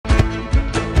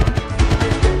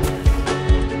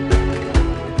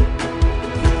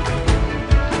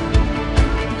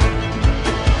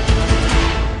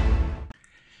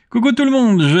Coucou tout le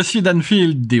monde, je suis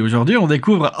Danfield et aujourd'hui on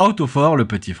découvre Autofort, le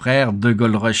petit frère de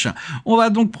Gold Rush. On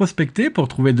va donc prospecter pour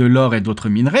trouver de l'or et d'autres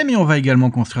minerais, mais on va également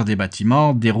construire des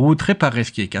bâtiments, des routes, réparer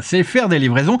ce qui est cassé, faire des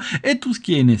livraisons et tout ce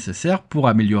qui est nécessaire pour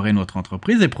améliorer notre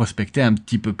entreprise et prospecter un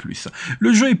petit peu plus.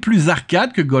 Le jeu est plus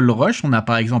arcade que Gold Rush, on n'a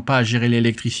par exemple pas à gérer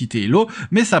l'électricité et l'eau,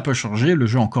 mais ça peut changer, le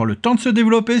jeu a encore le temps de se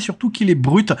développer, surtout qu'il est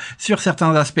brut sur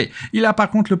certains aspects. Il a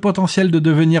par contre le potentiel de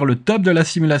devenir le top de la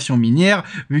simulation minière,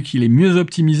 vu qu'il est mieux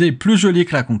optimisé, plus joli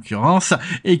que la concurrence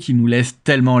et qui nous laisse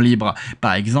tellement libre.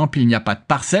 Par exemple, il n'y a pas de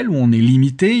parcelle où on est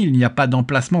limité, il n'y a pas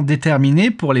d'emplacement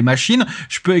déterminé pour les machines.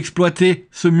 Je peux exploiter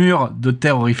ce mur de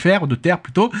terre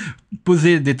plutôt,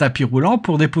 poser des tapis roulants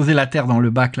pour déposer la terre dans le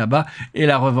bac là-bas et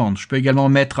la revendre. Je peux également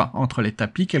mettre entre les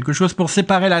tapis quelque chose pour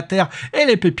séparer la terre et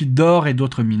les pépites d'or et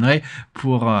d'autres minerais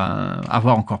pour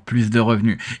avoir encore plus de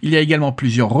revenus. Il y a également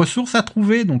plusieurs ressources à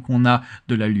trouver, donc on a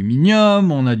de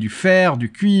l'aluminium, on a du fer, du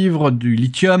cuivre, du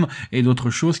lithium et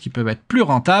d'autres choses qui peuvent être plus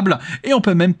rentables, et on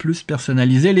peut même plus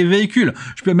personnaliser les véhicules.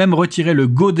 Je peux même retirer le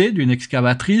godet d'une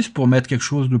excavatrice pour mettre quelque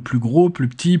chose de plus gros, plus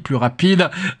petit, plus rapide,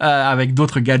 avec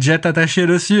d'autres gadgets attachés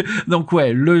dessus. Donc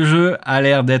ouais, le jeu a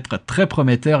l'air d'être très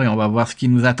prometteur et on va voir ce qui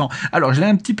nous attend. Alors je l'ai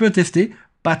un petit peu testé,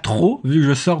 pas trop, vu que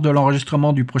je sors de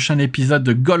l'enregistrement du prochain épisode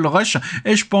de Gold Rush,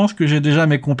 et je pense que j'ai déjà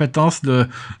mes compétences de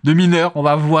mineur. On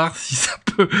va voir si ça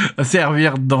peut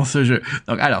servir dans ce jeu.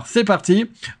 Donc alors, c'est parti,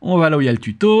 on va là où il y a le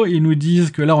tuto. Ils nous disent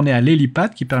que là, on est à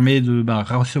l'hélipad, qui permet de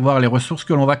recevoir les ressources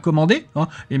que l'on va commander, hein,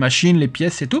 les machines, les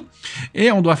pièces et tout,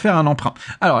 et on doit faire un emprunt.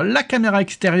 Alors, la caméra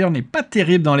extérieure n'est pas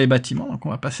terrible dans les bâtiments, donc on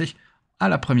va passer à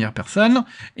la première personne,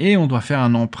 et on doit faire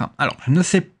un emprunt. Alors, je ne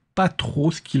sais pas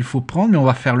trop ce qu'il faut prendre, mais on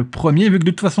va faire le premier, vu que de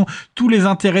toute façon, tous les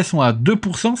intérêts sont à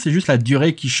 2%, c'est juste la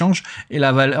durée qui change et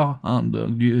la valeur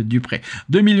du prêt.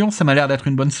 2 millions, ça m'a l'air d'être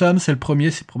une bonne somme, c'est le premier,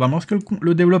 c'est probablement ce que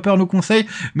le développeur nous conseille,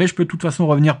 mais je peux de toute façon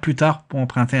revenir plus tard pour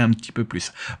emprunter un petit peu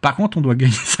plus. Par contre, on doit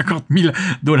gagner 50 000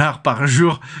 $ par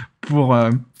jour pour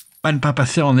ne pas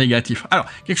passer en négatif. Alors,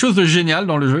 quelque chose de génial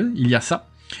dans le jeu, il y a ça.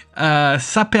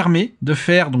 Ça permet de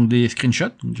faire donc des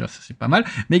screenshots, donc déjà ça c'est pas mal,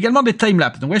 mais également des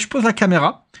timelapses. Donc ouais, je pose la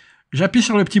caméra, j'appuie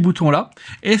sur le petit bouton là,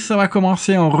 et ça va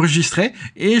commencer à enregistrer,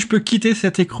 et je peux quitter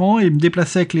cet écran et me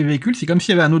déplacer avec les véhicules. C'est comme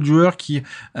s'il y avait un autre joueur qui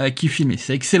filmait.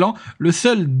 C'est excellent. Le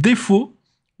seul défaut,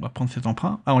 on va prendre cet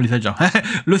emprunt, on les a déjà.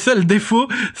 Le seul défaut,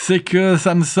 c'est que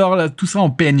ça me sort tout ça en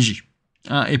PNJ,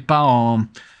 hein, et pas en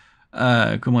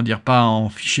pas en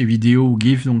fichier vidéo ou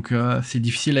GIF, donc c'est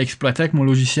difficile à exploiter avec mon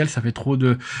logiciel, ça fait trop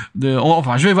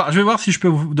enfin, je vais voir si je peux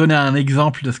vous donner un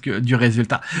exemple du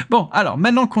résultat. Bon, alors,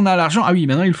 maintenant qu'on a l'argent, ah oui,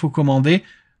 maintenant il faut commander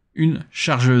une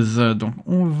chargeuse. Donc,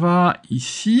 on va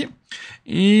ici,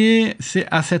 et c'est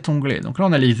à cet onglet. Donc là,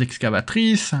 on a les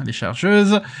excavatrices, les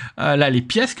chargeuses, là, les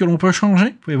pièces que l'on peut changer,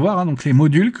 vous pouvez voir, hein, donc les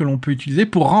modules que l'on peut utiliser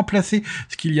pour remplacer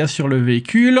ce qu'il y a sur le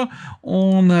véhicule.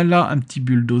 On a là un petit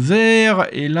bulldozer,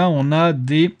 et là, on a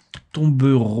des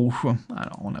tombereaux.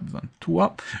 Alors, on a besoin de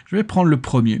toi. Je vais prendre le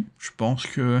premier. Je pense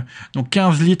que... Donc,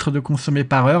 15 litres de consommé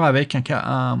par heure avec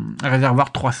un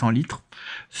réservoir 300 litres.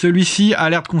 Celui-ci a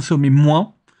l'air de consommer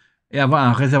moins et avoir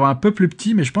un réservoir un peu plus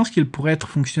petit, mais je pense qu'il pourrait être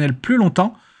fonctionnel plus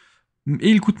longtemps, et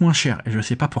il coûte moins cher, et je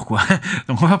sais pas pourquoi.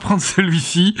 Donc on va prendre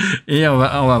celui-ci, et on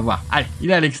va voir. Allez,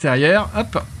 il est à l'extérieur,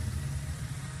 hop.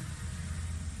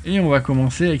 Et on va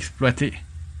commencer à exploiter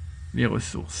les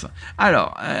ressources.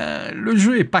 Alors, le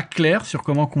jeu est pas clair sur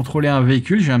comment contrôler un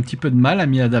véhicule, j'ai un petit peu de mal à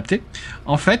m'y adapter.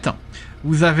 En fait,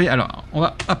 vous avez... Alors, on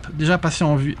va déjà passer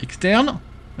en vue externe,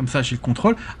 comme ça j'ai le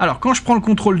contrôle. Alors, quand je prends le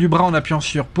contrôle du bras en appuyant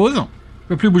sur pause,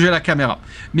 je peux plus bouger la caméra.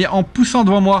 Mais en poussant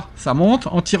devant moi, ça monte.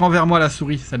 En tirant vers moi la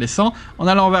souris, ça descend. En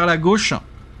allant vers la gauche,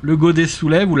 le godet se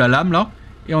soulève, ou la lame là.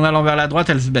 Et en allant vers la droite,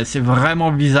 elle se baisse. C'est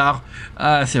vraiment bizarre.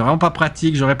 C'est vraiment pas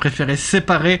pratique. J'aurais préféré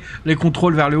séparer les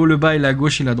contrôles vers le haut, le bas et la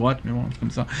gauche et la droite. Mais bon, c'est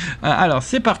comme ça. Alors,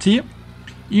 c'est parti.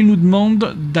 Il nous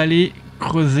demande d'aller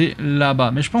creuser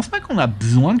là-bas. Mais je pense pas qu'on a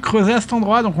besoin de creuser à cet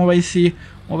endroit. Donc on va essayer.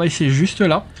 On va essayer juste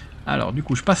là. Alors, du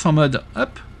coup, je passe en mode...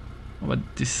 Hop. On va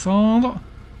descendre.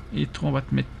 Et toi, on va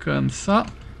te mettre comme ça.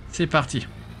 C'est parti.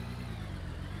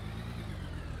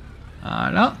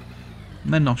 Voilà.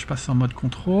 Maintenant, je passe en mode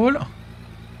contrôle.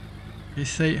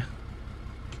 J'essaye.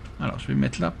 Alors, je vais me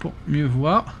mettre là pour mieux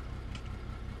voir.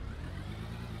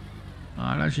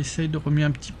 Voilà, j'essaye de remuer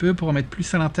un petit peu pour remettre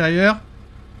plus à l'intérieur.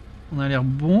 On a l'air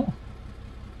bon.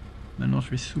 Maintenant, je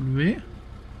vais soulever.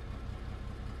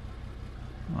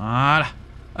 Voilà.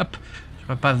 Hop. Je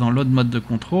repasse dans l'autre mode de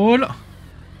contrôle.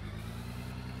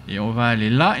 Et on va aller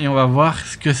là et on va voir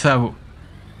ce que ça vaut.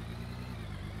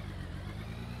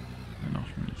 Alors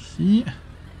je mets ici.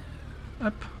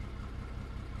 Hop.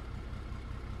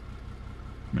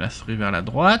 Je mets la souris vers la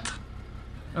droite.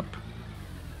 Hop.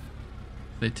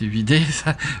 a été vidé,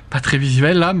 ça, pas très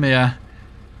visuel là, mais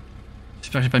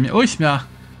j'espère que j'ai pas mis... Oh, il se met à...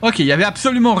 Ok, il y avait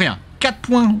absolument rien.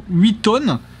 4,8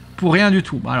 tonnes pour rien du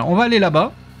tout. Bon, alors, on va aller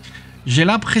là-bas. J'ai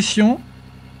l'impression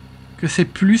que c'est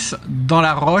plus dans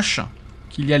la roche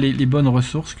qu'il y a les bonnes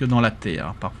ressources que dans la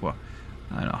terre, parfois.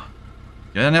 Alors,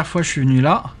 la dernière fois, je suis venu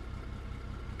là,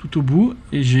 tout au bout,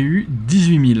 et j'ai eu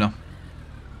 18 000.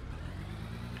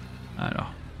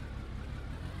 Alors,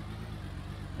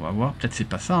 on va voir. Peut-être c'est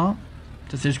pas ça, hein.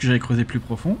 Peut-être c'est juste que j'avais creusé plus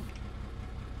profond.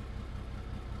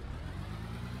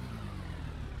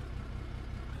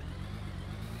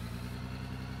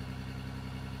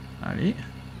 Allez.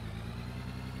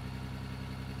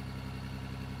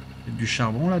 Il y a du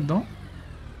charbon là-dedans.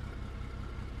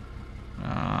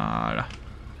 Voilà.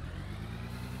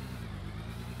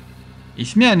 Il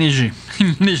se met à neiger. Il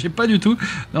ne neigeait pas du tout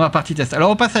dans ma partie test.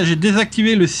 Alors au passage, j'ai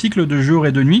désactivé le cycle de jour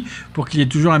et de nuit pour qu'il y ait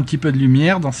toujours un petit peu de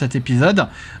lumière dans cet épisode.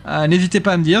 N'hésitez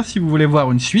pas à me dire si vous voulez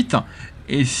voir une suite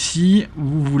et si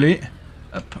vous voulez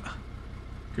hop,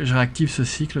 que je réactive ce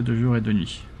cycle de jour et de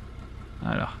nuit.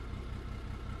 Alors.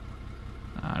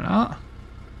 Voilà.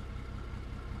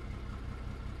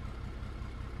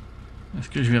 Est-ce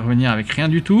que je vais revenir avec rien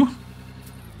du tout?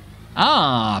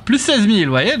 Ah, plus 16 000, vous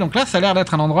voyez. Donc là, ça a l'air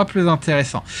d'être un endroit plus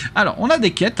intéressant. Alors, on a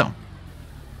des quêtes.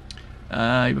 Il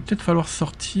va peut-être falloir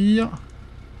sortir.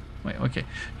 Ouais, ok.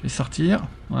 Je vais sortir.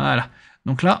 Voilà.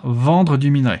 Donc là, vendre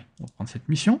du minerai. On va prendre cette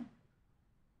mission.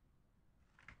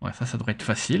 Ouais, ça devrait être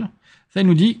facile. Ça, il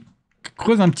nous dit,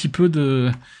 creuse un petit peu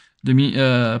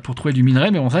pour trouver du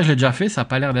minerai. Mais bon, ça, je l'ai déjà fait. Ça n'a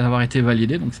pas l'air d'avoir été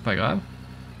validé, donc c'est pas grave.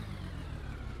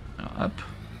 Alors, hop.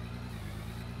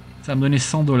 Ça va me donner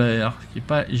 100 $, ce qui n'est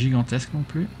pas gigantesque non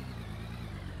plus.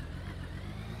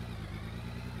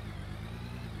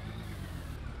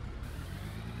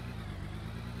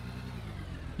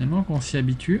 Finalement, qu'on s'y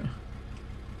habitue,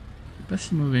 c'est pas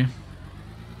si mauvais.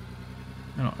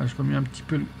 Alors, là, je remets un petit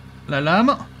peu la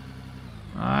lame.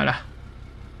 Voilà.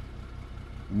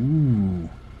 Ouh.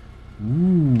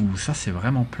 Ouh, ça c'est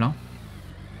vraiment plein.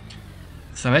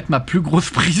 Ça va être ma plus grosse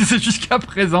prise jusqu'à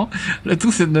présent. Le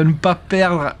tout, c'est de ne pas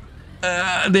perdre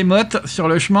des mottes sur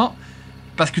le chemin.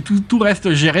 Parce que tout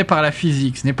reste géré par la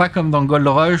physique. Ce n'est pas comme dans Gold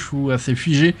Rush où c'est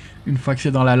figé une fois que c'est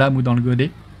dans la lame ou dans le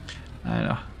godet.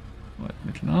 Alors, on va te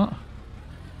mettre là.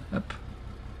 Hop.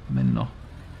 Maintenant.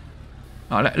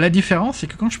 Alors, la différence, c'est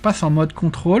que quand je passe en mode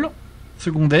contrôle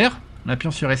secondaire, en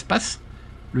appuyant sur espace,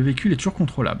 le véhicule est toujours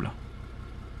contrôlable.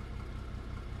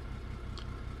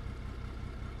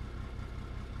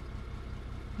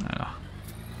 Alors.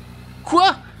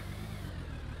 Quoi ?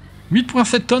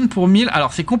 8,7 tonnes pour 1000.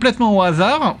 Alors, c'est complètement au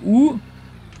hasard ou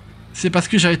c'est parce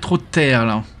que j'avais trop de terre,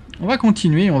 là. On va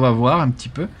continuer, on va voir un petit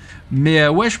peu. Mais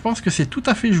ouais, je pense que c'est tout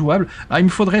à fait jouable. Alors, il me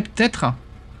faudrait peut-être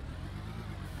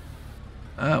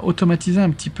automatiser un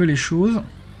petit peu les choses.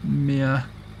 Mais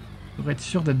je devrais être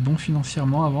sûr d'être bon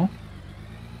financièrement avant.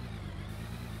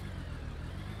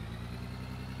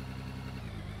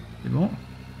 C'est bon.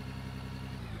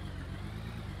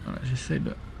 Voilà, j'essaie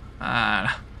de... Voilà.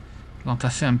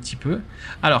 L'entasser un petit peu.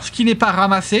 Alors, ce qui n'est pas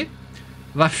ramassé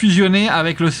va fusionner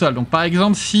avec le sol. Donc, par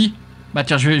exemple, si... Bah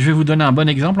tiens, je vais vous donner un bon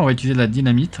exemple. On va utiliser de la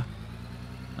dynamite.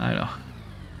 Alors.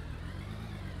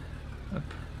 Hop.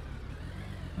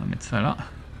 On va mettre ça là.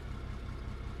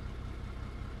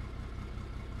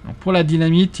 Donc, pour la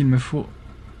dynamite, il me faut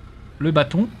le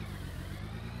bâton.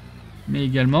 Mais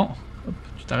également... Hop,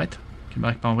 tu t'arrêtes. Tu ne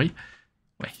m'arrêtes pas en vrille.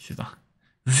 Ouais, c'est ça.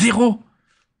 0.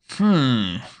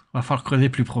 Va falloir creuser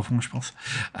plus profond, je pense.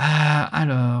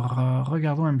 Alors,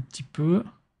 regardons un petit peu.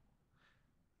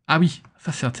 Ah oui,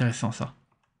 ça c'est intéressant, ça.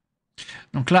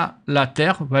 Donc là, la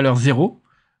terre, valeur 0.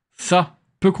 Ça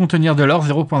peut contenir de l'or,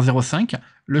 0,05.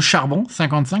 Le charbon,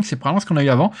 55, c'est probablement ce qu'on a eu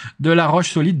avant. De la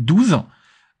roche solide, 12.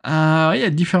 Il y a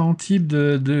différents types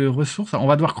de ressources. On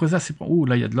va devoir creuser assez... Ouh,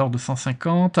 là, il y a de l'or de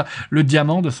 150. Le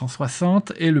diamant de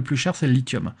 160. Et le plus cher, c'est le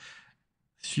lithium.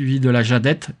 Suivi de la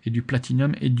jadette et du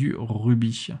platinium et du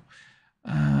rubis.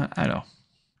 Alors,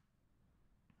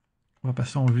 on va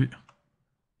passer en vue.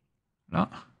 Là.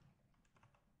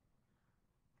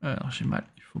 Alors, j'ai mal.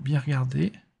 Il faut bien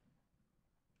regarder.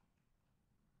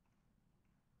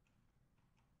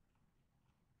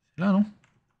 C'est là, non?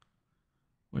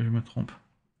 Oui, je me trompe.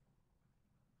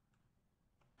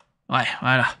 Ouais,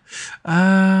 voilà.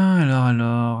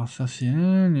 Alors, ça c'est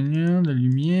de la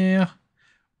lumière.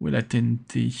 Où est la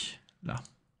TNT? Là.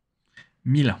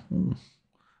 1000. Oh.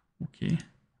 Ok.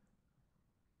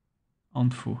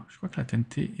 Info. Je crois que la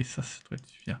TNT, et ça doit être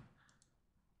suffire.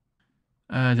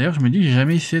 D'ailleurs, je me dis que j'ai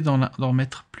jamais essayé d'en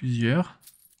mettre plusieurs.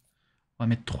 On va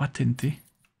mettre 3 TNT.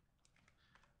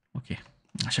 Ok.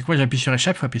 À chaque fois que j'appuie sur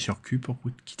échappe, il faut appuyer sur Q pour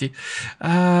quitter.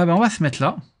 Bah, on va se mettre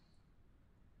là.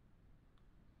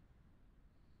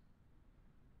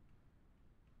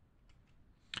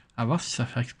 À voir si ça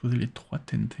fait exploser les 3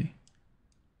 TNT.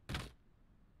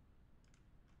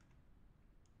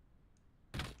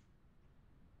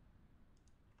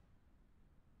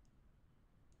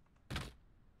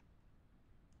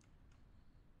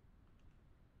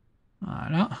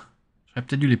 Voilà. J'aurais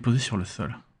peut-être dû les poser sur le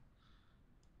sol.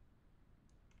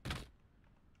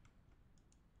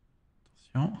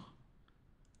 Attention.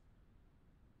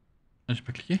 Ah, j'ai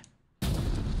pas cliqué.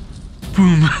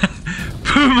 Boum.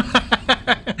 Boum.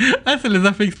 Ah, ça les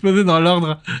a fait exploser dans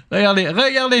l'ordre. Regardez,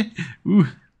 regardez. Ouh.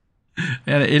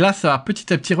 Et là, ça va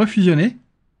petit à petit refusionner.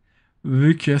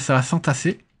 Vu que ça va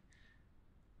s'entasser.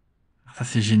 Ça,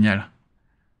 c'est génial.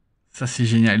 Ça, c'est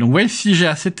génial. Donc, vous voyez, si j'ai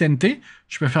assez de TNT,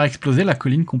 je peux faire exploser la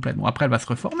colline complète. Bon, après, elle va se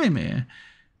reformer, mais...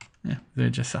 Vous avez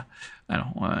déjà ça.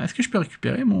 Alors, est-ce que je peux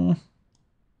récupérer mon...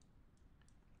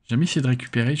 J'ai jamais essayé de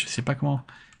récupérer, je sais pas comment...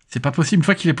 C'est pas possible, une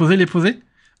fois qu'il est posé, il est posé.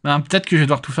 Ben, peut-être que je vais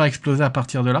devoir tout faire exploser à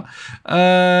partir de là.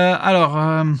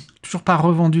 Toujours pas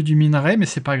revendu du minerai, mais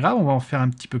c'est pas grave, on va en faire un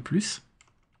petit peu plus.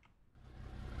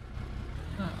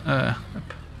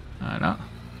 Hop, voilà.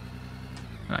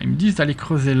 Alors, ils me disent d'aller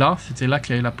creuser là, c'était là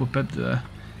qu'il y avait la pop-up de...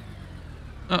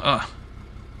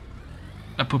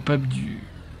 La pop-up du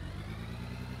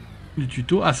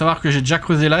tuto. À savoir que j'ai déjà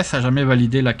creusé là et ça n'a jamais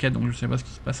validé la quête, donc je sais pas ce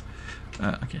qui se passe.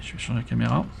 Ok, je vais changer la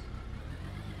caméra.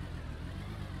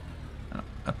 Alors,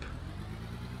 hop.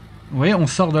 Vous voyez, on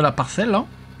sort de la parcelle là.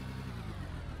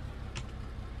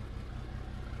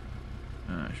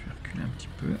 Je vais reculer un petit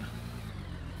peu.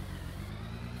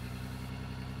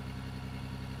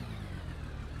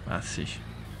 Pas assez.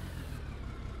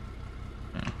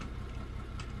 Voilà.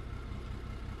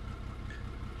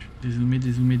 Je vais dézoomer,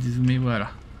 dézoomer, dézoomer,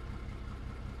 voilà.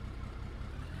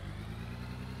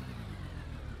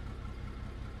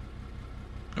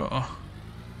 Oh.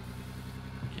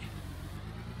 Ok.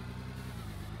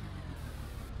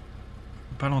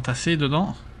 Pas l'entasser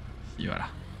dedans. Si, voilà.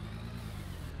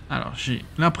 Alors, j'ai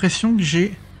l'impression que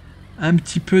j'ai un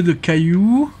petit peu de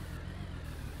cailloux.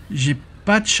 J'ai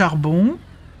pas de charbon.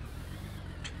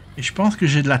 Et je pense que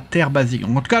j'ai de la terre basique.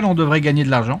 En tout cas, là, on devrait gagner de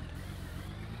l'argent.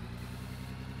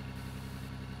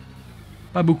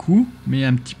 Pas beaucoup, mais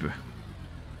un petit peu.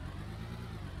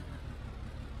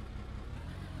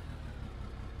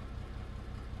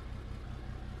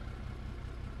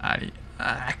 Allez,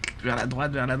 vers la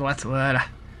droite, voilà.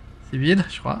 C'est vide,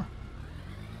 je crois.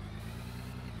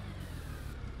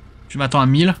 Je m'attends à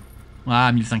 1000.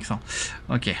 Ah, 1500.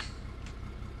 Ok.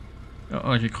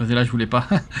 Oh, j'ai creusé là, je voulais pas.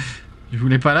 Je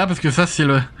voulais pas là parce que ça, c'est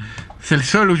le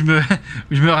sol où je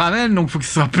me ramène, donc faut que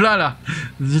ce soit plat là.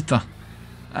 Zut.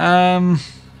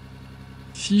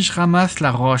 Si je ramasse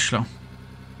la roche là.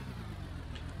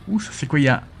 Ouh, ça c'est quoi? Il y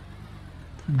a un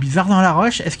truc bizarre dans la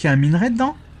roche. Est-ce qu'il y a un minerai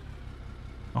dedans?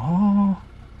 Oh.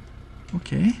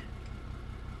 Ok. Et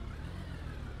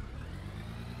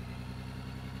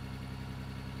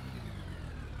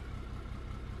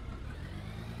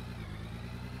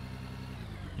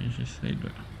j'essaye de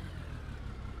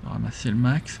ramasser le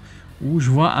max. Ouh, je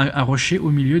vois un rocher au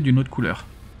milieu d'une autre couleur.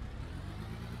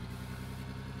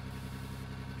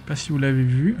 Je sais pas si vous l'avez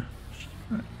vu.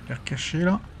 Je vais l'air caché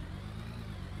là.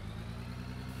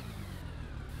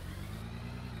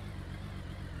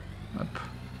 Hop.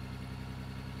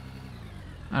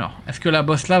 Alors, est-ce que la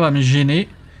bosse là va me gêner?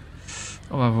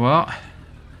 On va voir.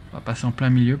 On va passer en plein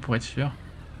milieu pour être sûr.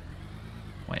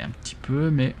 Ouais, un petit peu,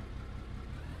 mais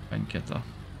pas une cata.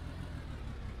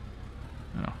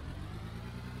 Alors.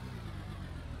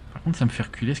 Par contre, ça me fait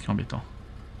reculer, ce qui est embêtant.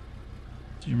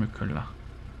 Si je me colle là.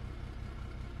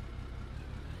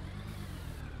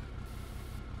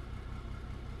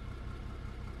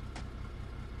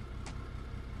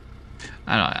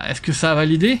 Alors, est-ce que ça a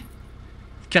validé?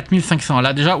 4500,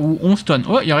 là déjà, ou 11 tonnes.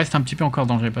 Oh, il reste un petit peu encore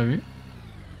dans, j'avais pas vu.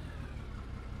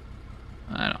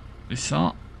 Voilà,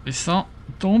 descend,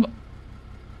 tombe.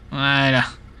 Voilà.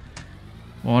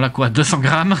 Bon, là quoi, 200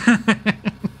 grammes.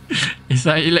 Et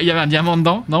ça, il y avait un diamant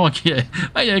dedans. Non, ok.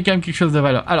 Ah, il y avait quand même quelque chose de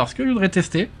valeur. Alors, ce que je voudrais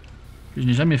tester, que je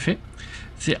n'ai jamais fait,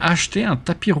 c'est acheter un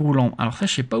tapis roulant. Alors ça,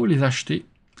 je sais pas où les acheter.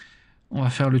 On va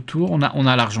faire le tour. On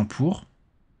a l'argent pour.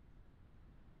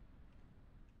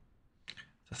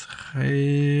 Ça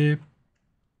serait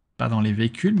pas dans les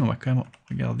véhicules, mais on va quand même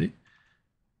regarder.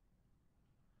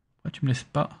 Pourquoi tu me laisses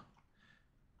pas?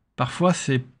 Parfois,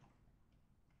 c'est...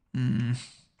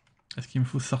 Est-ce qu'il me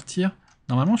faut sortir?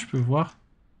 Normalement, je peux voir.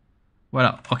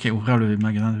 Voilà, ok, ouvrir le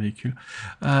magasin de véhicules.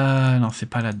 Non, c'est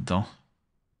pas là-dedans.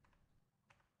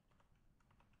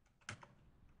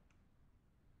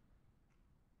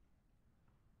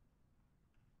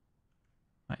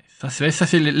 Ça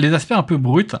c'est les aspects un peu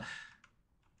bruts.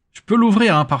 Je peux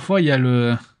l'ouvrir, hein. Parfois il y a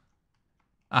le...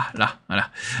 Ah, là,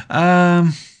 voilà.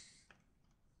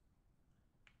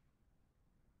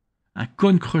 Un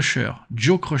cone crusher,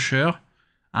 Joe Crusher.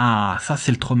 Ah, ça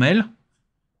c'est le trommel.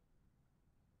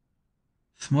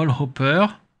 Small hopper.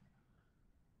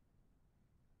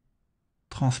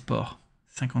 Transport.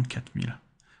 54 000.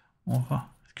 On va...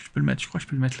 Est-ce que je peux le mettre? Je crois que je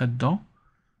peux le mettre là-dedans.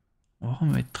 On va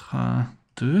remettre un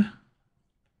 2.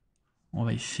 On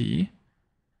va essayer.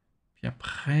 Puis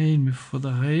après, il me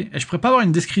faudrait... Et je pourrais pas avoir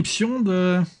une description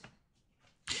de...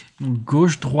 Donc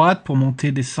gauche, droite pour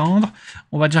monter, descendre.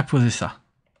 On va déjà poser ça.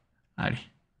 Allez.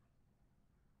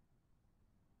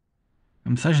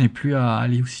 Comme ça, je n'ai plus à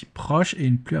aller aussi proche et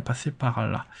plus à passer par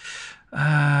là.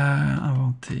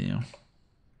 Inventer.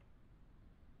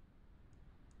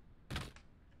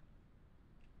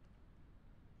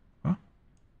 Quoi?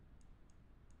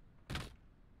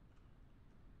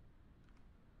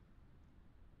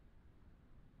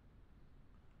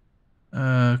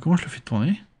 Comment je le fais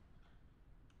tourner?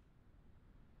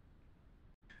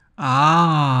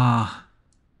 Ah!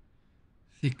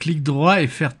 C'est clic droit et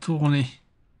faire tourner.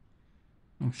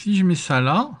 Donc si je mets ça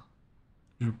là,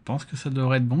 je pense que ça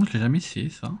devrait être bon. Je l'ai jamais essayé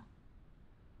ça.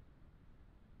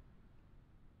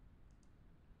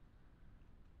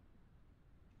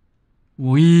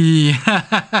 Oui,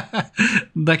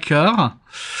 d'accord.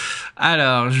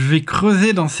 Alors, je vais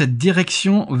creuser dans cette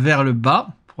direction vers le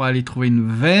bas pour aller trouver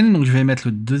une veine. Donc, je vais mettre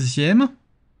le deuxième.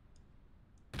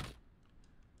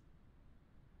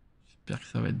 J'espère que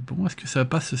ça va être bon. Est-ce que ça va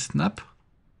pas se snap?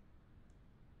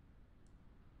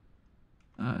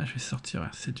 Je vais sortir.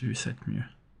 C'est du 7 mieux.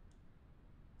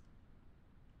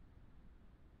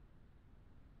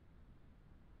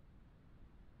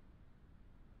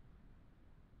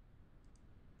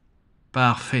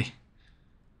 Parfait.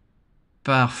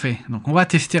 Parfait. Donc, on va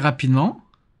tester rapidement.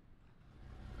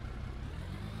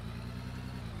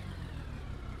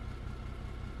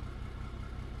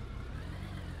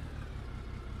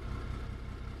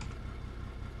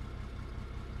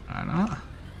 Voilà.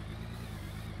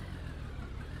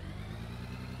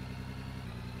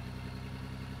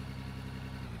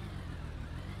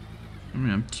 Je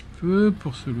mets un petit peu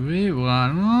pour se lever.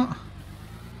 Voilà.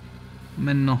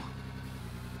 Maintenant.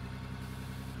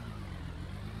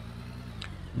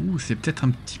 Ouh, c'est peut-être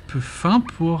un petit peu fin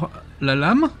pour la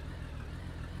lame.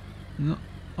 Non.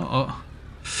 Oh oh.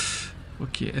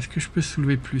 Ok, est-ce que je peux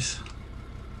soulever plus?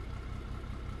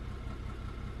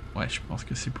 Ouais, je pense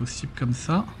que c'est possible comme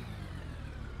ça.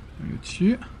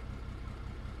 Au-dessus.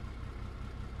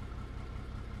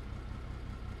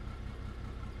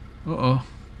 Oh oh.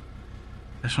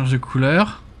 Ça change de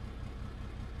couleur.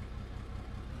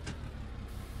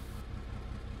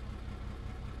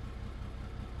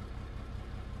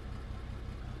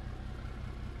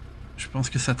 Je pense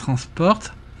que ça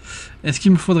transporte. Est-ce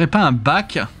qu'il me faudrait pas un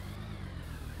bac?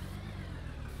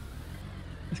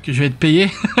 Est-ce que je vais être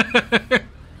payé?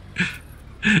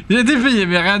 J'ai été payé,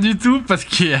 mais rien du tout, parce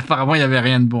qu'apparemment il n'y avait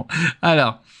rien de bon.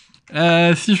 Alors,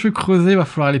 si je veux creuser, il va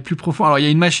falloir aller plus profond. Alors, il y a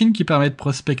une machine qui permet de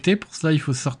prospecter. Pour cela, il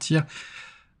faut sortir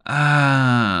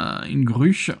une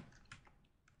gruche.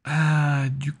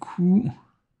 Du coup...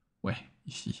 Ouais,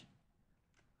 ici.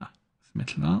 Ah, on va se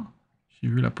mettre là. J'ai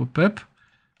vu la pop-up.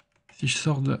 Si je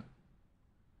sors de...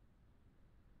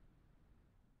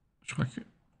 Je crois que...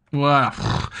 Voilà.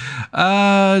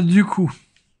 Du coup...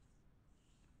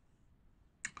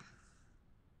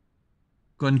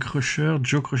 Gone Crusher,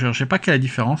 Joe Crusher. Je sais pas quelle est la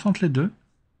différence entre les deux.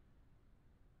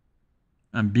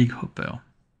 Un Big Hopper.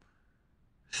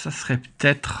 Ça serait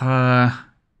peut-être...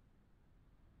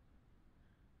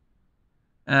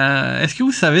 Est-ce que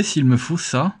vous savez s'il me faut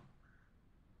ça?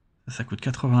 Ça coûte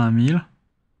 81 000.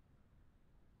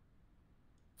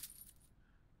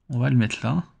 On va le mettre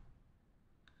là.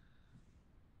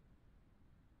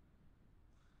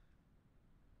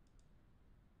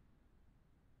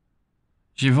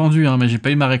 J'ai vendu, hein, mais j'ai pas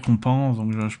eu ma récompense,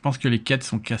 donc je pense que les quêtes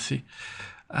sont cassées.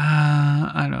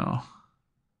 Alors...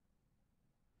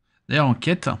 D'ailleurs, en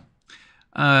quête,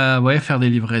 ouais, faire des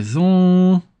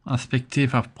livraisons, inspecter,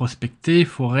 enfin prospecter,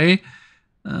 forêt,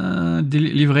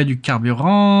 livrer du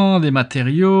carburant, des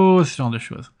matériaux, ce genre de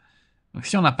choses. Donc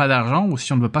si on n'a pas d'argent ou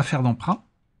si on ne veut pas faire d'emprunt,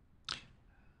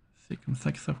 c'est comme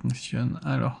ça que ça fonctionne.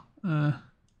 Alors,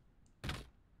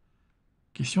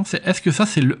 question c'est est-ce que ça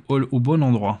c'est au bon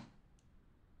endroit?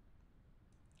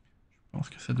 Je pense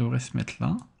que ça devrait se mettre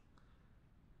là.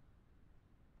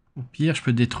 Au pire, je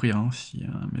peux détruire hein, si,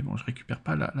 mais bon, je récupère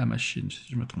pas la machine si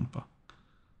je me trompe pas.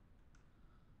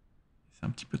 C'est un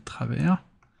petit peu de travers.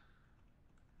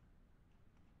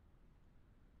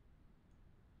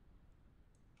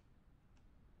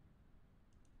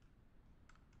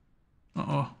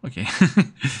 Oh, ok.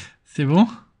 C'est bon?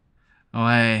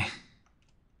 Ouais.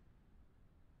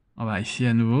 On va ici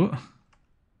à nouveau.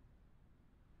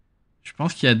 Je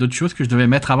pense qu'il y a d'autres choses que je devais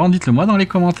mettre avant. Dites-le moi dans les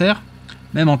commentaires.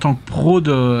 Même en tant que pro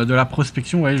de la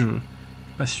prospection, ouais, je suis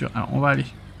pas sûr. Alors, on va aller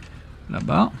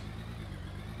là-bas.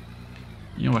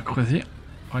 Et on va creuser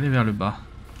pour aller vers le bas.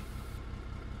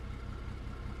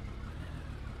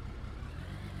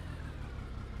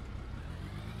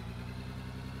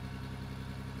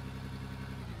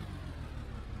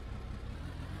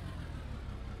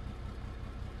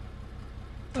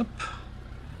 Hop.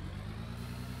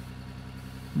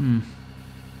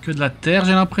 Que de la terre,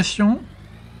 j'ai l'impression.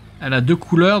 Elle a deux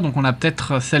couleurs, donc on a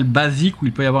peut-être celle basique où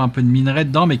il peut y avoir un peu de minerai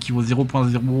dedans, mais qui vaut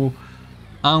 0.01 ou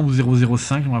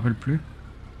 0.05, je me rappelle plus.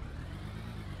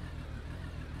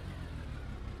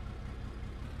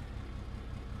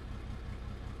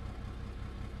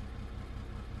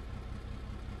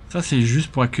 Ça, c'est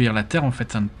juste pour accueillir la terre, en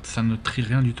fait, ça ne trie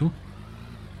rien du tout.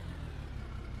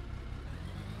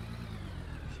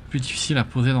 C'est plus difficile à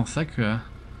poser dans ça que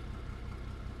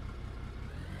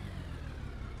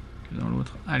dans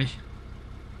l'autre. Allez.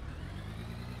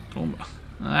 Tombe.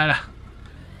 Voilà.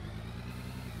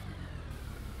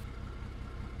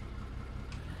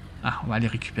 Ah, on va aller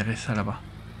récupérer ça là-bas.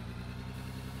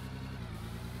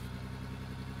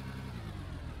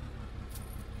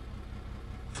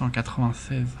 «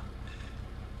 196. »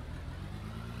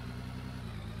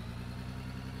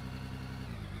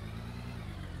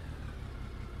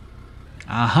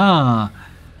 Ah ah.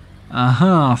 Ah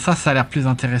ah, ça a l'air plus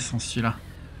intéressant celui-là.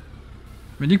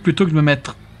 Je me dis que plutôt que de me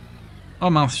mettre... Oh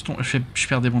mince, je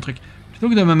perds des bons trucs. Plutôt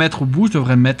que de me mettre au bout, je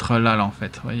devrais me mettre là en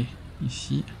fait. Vous voyez,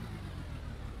 ici.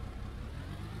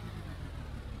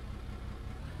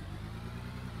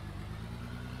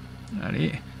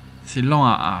 Allez, c'est lent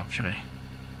à... Ah, purée.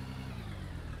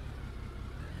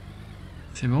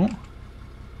 C'est bon?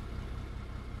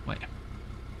 Ouais.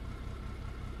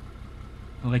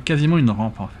 On aurait quasiment une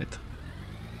rampe en fait.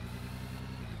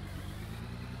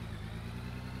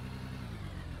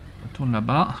 On retourne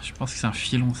là-bas. Je pense que c'est un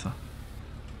filon ça.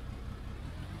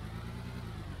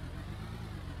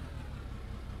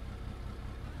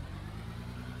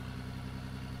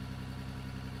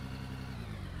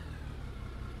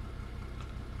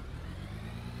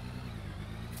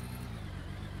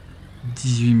 «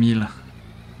 18 000. »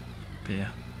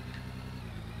 PR.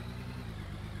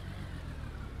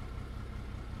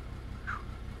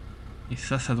 Et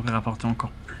ça devrait rapporter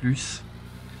encore plus.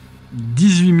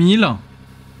 18 000.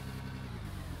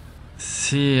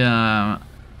 C'est un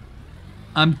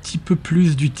petit peu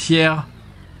plus du tiers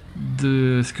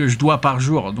de ce que je dois par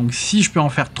jour. Donc si je peux en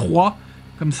faire 3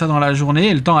 comme ça dans la journée,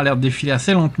 et le temps a l'air de défiler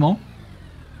assez lentement.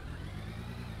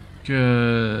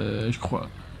 Que je crois.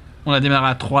 On a démarré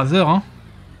à 3 heures. Hein.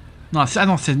 Non, c'est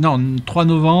 3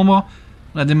 novembre.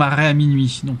 On a démarré à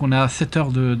minuit. Donc on est à 7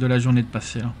 heures de la journée de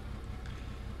passer là.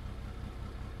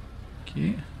 Ok.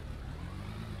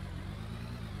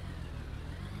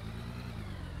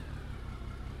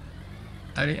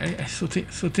 Allez,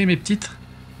 sautez mes petites.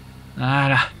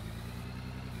 Voilà.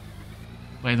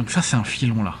 Ouais, donc ça c'est un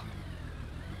filon là.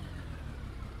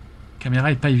 La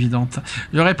caméra est pas évidente.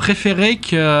 J'aurais préféré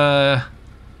qu'ils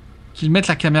mettent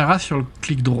la caméra sur le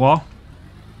clic droit.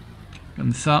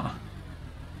 Comme ça.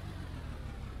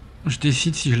 Je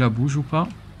décide si je la bouge ou pas.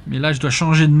 Mais là je dois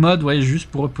changer de mode, ouais, juste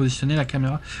pour repositionner la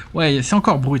caméra. Ouais, c'est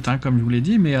encore brut, hein, comme je vous l'ai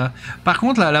dit. Mais par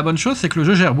contre, la bonne chose, c'est que le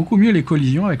jeu gère beaucoup mieux les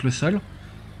collisions avec le sol.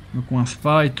 Je me coince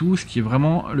pas et tout, ce qui est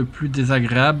vraiment le plus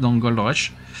désagréable dans Gold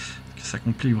Rush. Parce que ça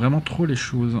complique vraiment trop les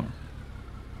choses.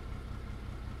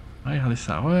 Regardez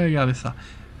ça, regardez ça.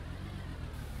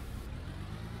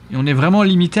 Et on est vraiment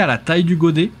limité à la taille du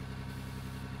godet.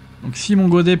 Donc si mon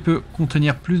godet peut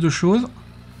contenir plus de choses,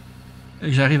 et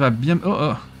que j'arrive à bien... Oh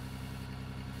oh.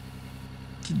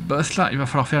 Petite bosse là, il va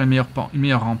falloir faire une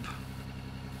meilleure rampe.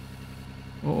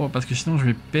 Oh oh, parce que sinon je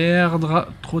vais perdre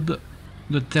trop de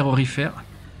terre aurifère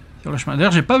sur le chemin.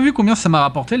 D'ailleurs, j'ai pas vu combien ça m'a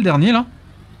rapporté le dernier là.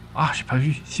 Ah, j'ai pas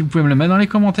vu. Si vous pouvez me le mettre dans les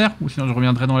commentaires, ou sinon je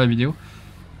reviendrai dans la vidéo.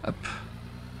 Hop.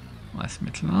 On va se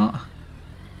mettre là.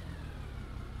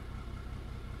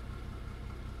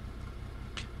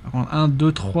 Par contre, 1,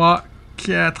 2, 3,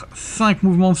 4, 5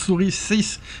 mouvements de souris,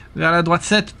 6 vers la droite,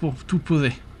 7 pour tout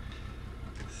poser.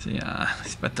 C'est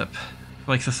pas top. Il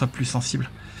faudrait que ça soit plus sensible.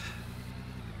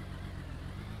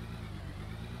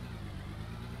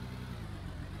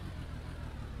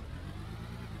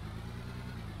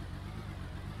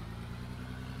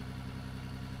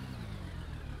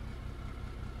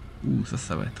 Ouh,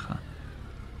 ça va être...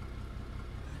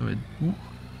 Ça va être bon.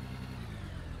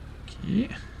 Ok.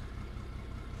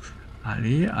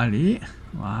 Allez, allez.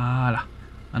 Voilà.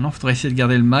 Maintenant, il faudrait essayer de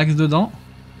garder le max dedans.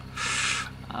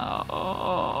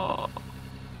 Oh.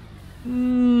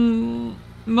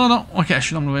 Non, non, ok, je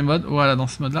suis dans le mauvais mode. Voilà, dans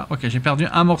ce mode-là. Ok, j'ai perdu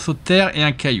un morceau de terre et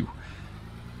un caillou.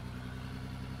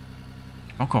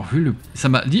 J'ai pas encore vu le... Ça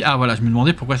m'a dit... Ah, voilà, je me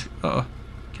demandais pourquoi... Oh,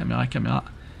 caméra, caméra.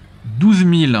 12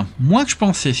 000. Moins que je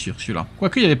pensais sur celui-là.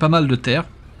 Quoique, il y avait pas mal de terre.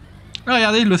 Ah,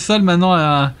 regardez, le sol, maintenant,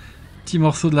 a un petit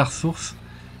morceau de la ressource.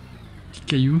 Petit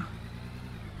caillou.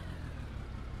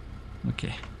 Ok.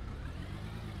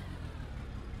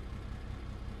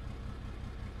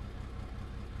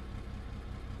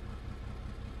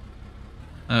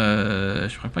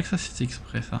 Je crois pas que ça c'était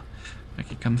exprès ça.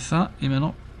 Ok, comme ça. Et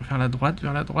maintenant, vers la droite,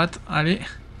 vers la droite. Allez.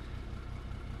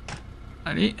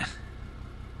 Allez.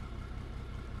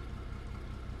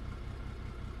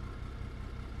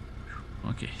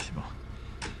 Ok, c'est bon.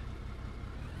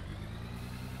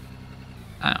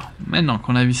 Alors, maintenant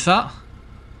qu'on a vu ça,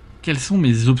 quelles sont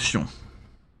mes options?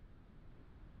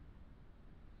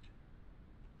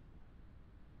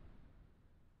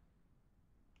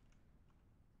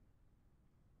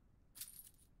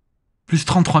 Plus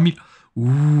 33 000.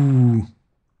 Ouh.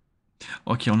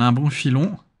 Ok, on a un bon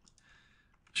filon.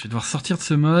 Je vais devoir sortir de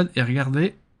ce mode et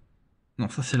regarder. Non,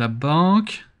 ça c'est la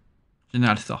banque.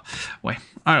 General Store. Ouais.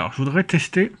 Alors, je voudrais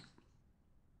tester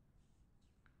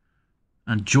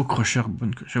un Joe Crusher.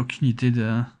 J'ai aucune idée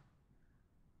de...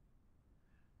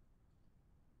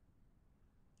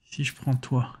 Si je prends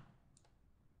toi.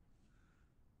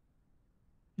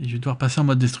 Et je vais devoir passer en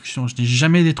mode destruction. Je n'ai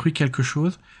jamais détruit quelque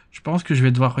chose. Je pense que je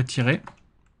vais devoir retirer.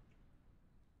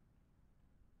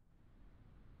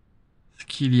 Ce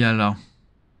qu'il y a là.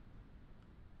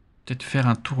 Peut-être faire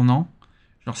un tournant.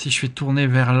 Genre si je fais tourner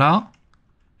vers là,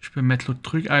 je peux mettre l'autre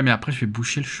truc. Ah mais après je vais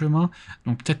boucher le chemin.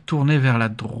 Donc peut-être tourner vers la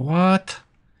droite.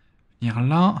 Venir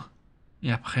là.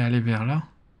 Et après aller vers là.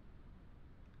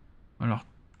 Alors.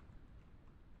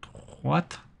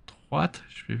 Droite. Droite.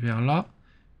 Je vais vers là.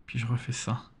 Puis je refais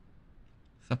ça.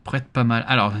 Ça prête pas mal.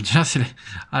 Alors déjà c'est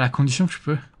à la condition que je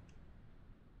peux.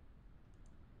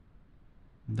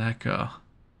 D'accord.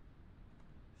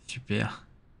 Super.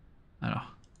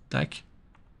 Alors. Tac.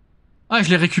 Ah, je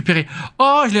l'ai récupéré.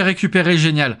 Oh, je l'ai récupéré,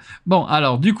 génial. Bon,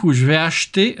 alors, du coup, je vais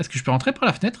acheter... Est-ce que je peux rentrer par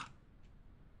la fenêtre?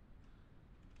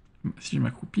 Si je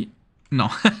m'accroupis... Non,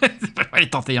 c'est pas les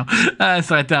tenter, hein. Ah,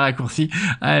 ça aurait été un raccourci.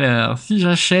 Alors, si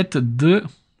j'achète deux...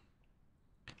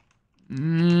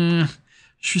 je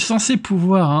suis censé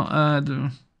pouvoir... Hein,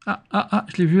 Ah,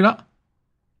 je l'ai vu là.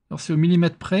 Alors, c'est au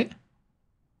millimètre près.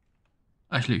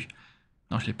 Ah, je l'ai eu.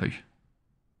 Non, je l'ai pas eu.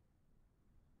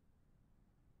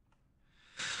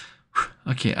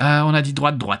 Ok, on a dit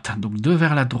droite. Donc, deux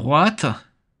vers la droite.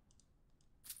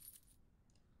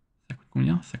 Ça coûte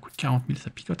combien? Ça coûte 40 000, ça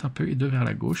picote un peu. Et deux vers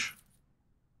la gauche.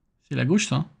 C'est la gauche,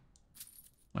 ça, hein?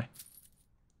 Ouais.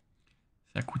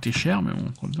 Ça a coûté cher, mais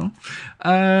on prend besoin.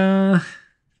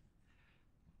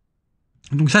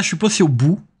 Donc ça, je suppose, c'est au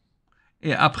bout.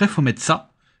 Et après, il faut mettre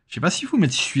ça. Je sais pas s'il faut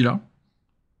mettre celui-là.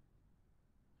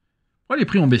 Ouais, les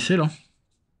prix ont baissé, là.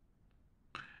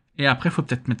 Et après, il faut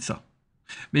peut-être mettre ça.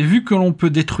 Mais vu que l'on peut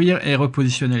détruire et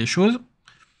repositionner les choses,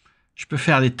 je peux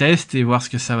faire des tests et voir ce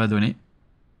que ça va donner.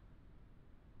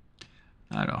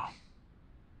 Alors.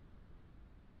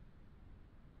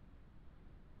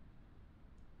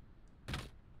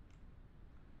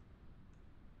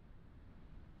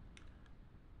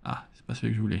 Ah, c'est pas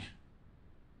celui que je voulais.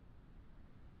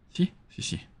 Si.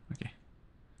 Ok.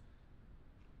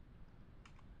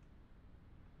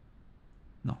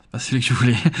 Non, c'est pas celui que je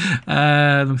voulais.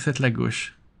 Donc c'est la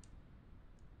gauche.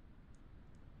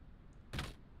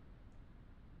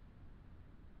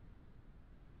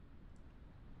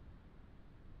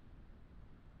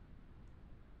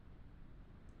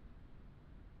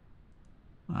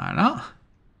 Voilà.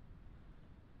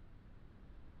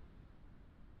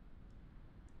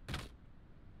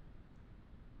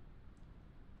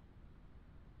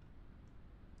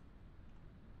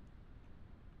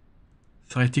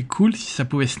 Ça aurait été cool si ça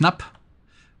pouvait snap.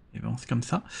 Et bon, c'est comme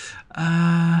ça.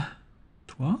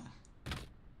 Toi.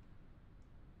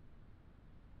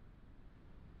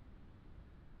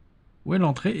 Où est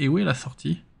l'entrée et où est la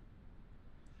sortie?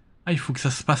 Ah, il faut que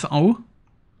ça se passe en haut.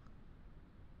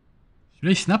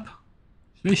 Celui-là, il snap.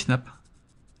 Celui-là, il snap.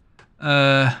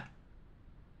 Je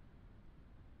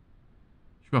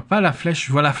vois pas la flèche.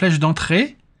 Je vois la flèche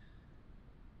d'entrée.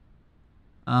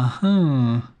 Ah,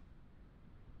 ah.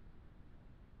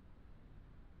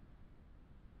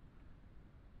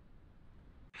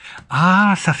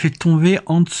 Ah, ça fait tomber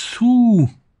en dessous.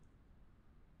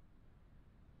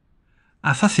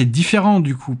 Ah, ça, c'est différent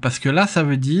du coup. Parce que là, ça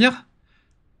veut dire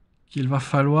qu'il va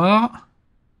falloir...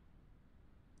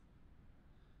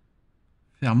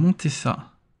 faire monter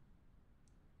ça.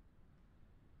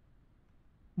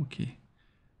 Ok.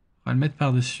 On va le mettre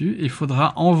par-dessus. Et il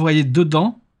faudra envoyer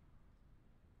dedans.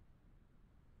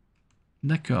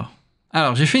 D'accord.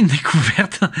 Alors, j'ai fait une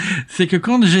découverte. C'est que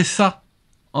quand j'ai ça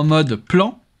en mode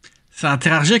plan, ça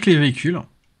interagit avec les véhicules.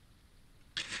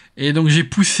 Et donc, j'ai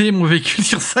poussé mon véhicule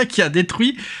sur ça qui a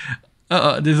détruit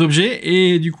des objets.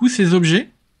 Et du coup, ces objets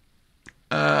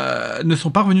ne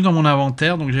sont pas revenus dans mon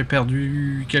inventaire. Donc, j'ai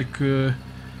perdu quelques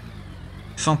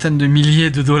centaines de milliers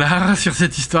de dollars sur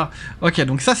cette histoire. Ok,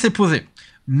 donc ça, c'est posé.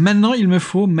 Maintenant, il me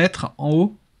faut mettre en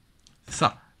haut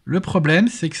ça. Le problème,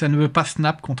 c'est que ça ne veut pas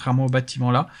snap, contrairement au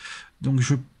bâtiment là. Donc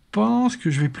je pense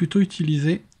que je vais plutôt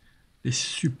utiliser les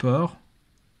supports.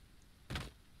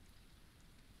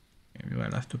 Et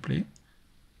voilà, s'il te plaît.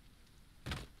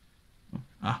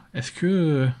 Ah, est-ce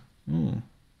que... Oh.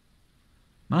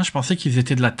 Non, je pensais qu'ils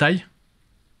étaient de la taille.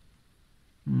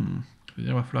 Je veux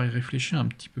dire, il va falloir y réfléchir un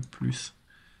petit peu plus.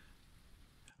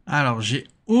 Alors, j'ai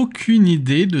aucune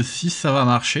idée de si ça va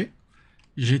marcher.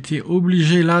 J'étais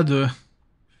obligé là de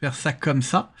faire ça comme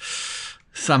ça.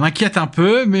 Ça m'inquiète un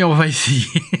peu, mais on va essayer.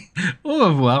 On va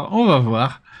voir, on va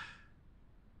voir.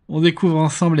 On découvre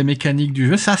ensemble les mécaniques du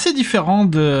jeu. C'est assez différent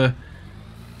de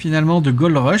finalement de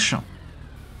Gold Rush.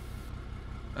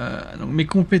 Donc mes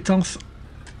compétences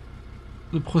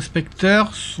de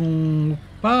prospecteur sont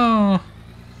pas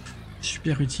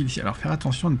super utiles ici. Alors faire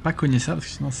attention à ne pas cogner ça parce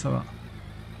que sinon ça va.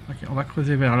 Ok, on va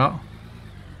creuser vers là.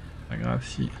 Pas grave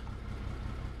si.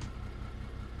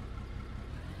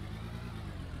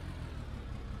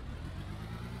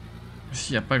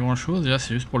 S'il n'y a pas grand chose, déjà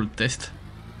c'est juste pour le test.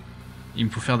 Il me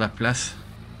faut faire de la place.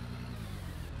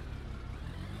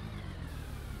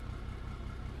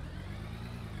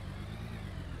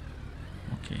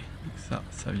 Ok, donc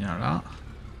ça vient là.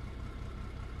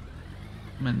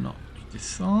 Maintenant, tu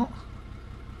descends.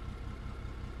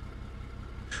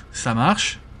 Ça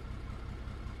marche.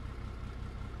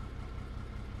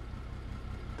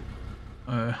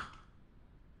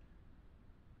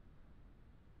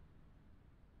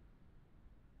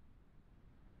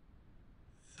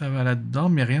 Ça va là-dedans,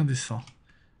 mais rien descend.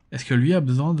 Est-ce que lui a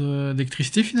besoin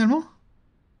d'électricité finalement?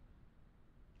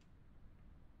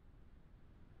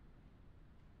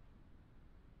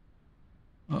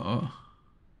 Oh oh.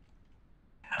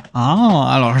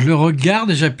 Ah, alors je le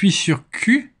regarde et j'appuie sur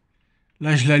Q.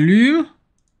 Là, je l'allume.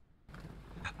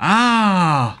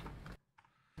 Ah!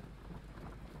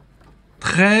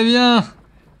 Très bien!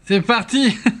 C'est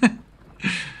parti!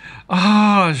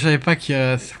 Ah, je savais pas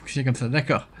que ça fonctionnait comme ça.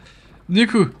 D'accord. Du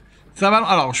coup, ça va.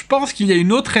 Alors, je pense qu'il y a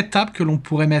une autre étape que l'on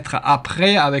pourrait mettre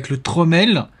après avec le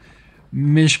trommel.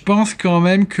 Mais je pense quand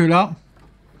même que là...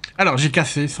 Alors, j'ai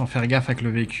cassé sans faire gaffe avec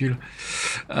le véhicule.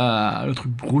 Le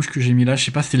truc rouge que j'ai mis là, je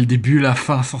sais pas si c'est le début ou la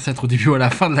fin, censé être au début ou à la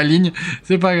fin de la ligne.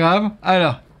 C'est pas grave.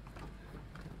 Alors.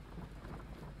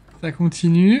 Ça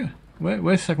continue.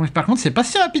 Ouais, ça continue. Par contre, c'est pas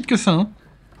si rapide que ça. Hein.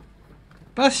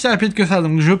 Pas si rapide que ça.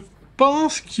 Donc, je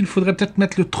pense qu'il faudrait peut-être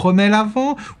mettre le trommel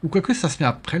avant. Ou quoique ça se met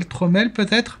après le trommel,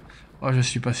 peut-être. Oh, je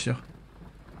suis pas sûr.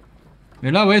 Mais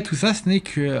là, ouais, tout ça, ce n'est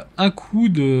qu'un coup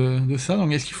de ça.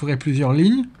 Donc, est-ce qu'il faudrait plusieurs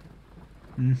lignes?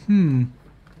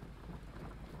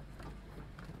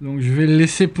 Donc je vais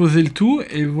laisser poser le tout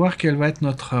et voir quelle va être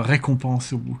notre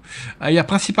récompense au bout. Il y a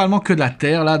principalement que de la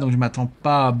terre là, donc je m'attends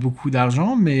pas à beaucoup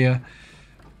d'argent, mais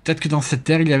peut-être que dans cette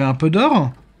terre il y avait un peu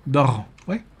d'or. D'or,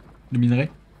 ouais, de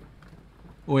minerai.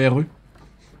 ORE.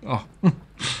 Oh.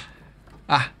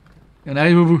 Ah, on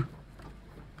arrive au bout.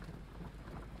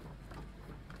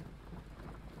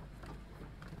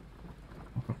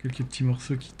 Encore quelques petits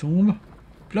morceaux qui tombent.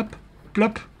 Plop,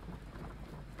 plop,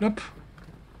 plop.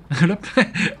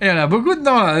 Et il y en a beaucoup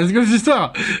dedans là, let's go cette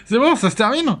histoire. C'est bon, ça se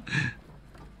termine.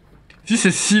 Si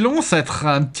c'est si long, ça va être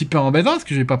un petit peu embêtant parce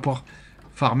que je vais pas pouvoir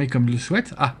farmer comme je le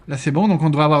souhaite. Ah, là c'est bon, donc on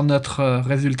devrait avoir notre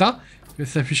résultat qui va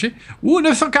s'afficher. Ouh,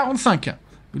 945.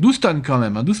 12 tonnes quand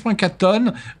même, hein, 12,4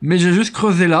 tonnes, mais j'ai juste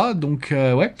creusé là, donc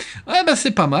ouais. Ouais, bah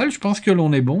c'est pas mal, je pense que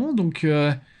l'on est bon, donc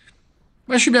bah,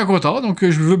 je suis bien content, donc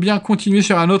je veux bien continuer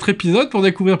sur un autre épisode pour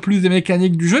découvrir plus des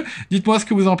mécaniques du jeu. Dites-moi ce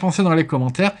que vous en pensez dans les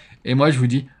commentaires, et moi je vous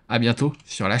dis à bientôt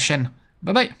sur la chaîne.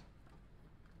 Bye bye.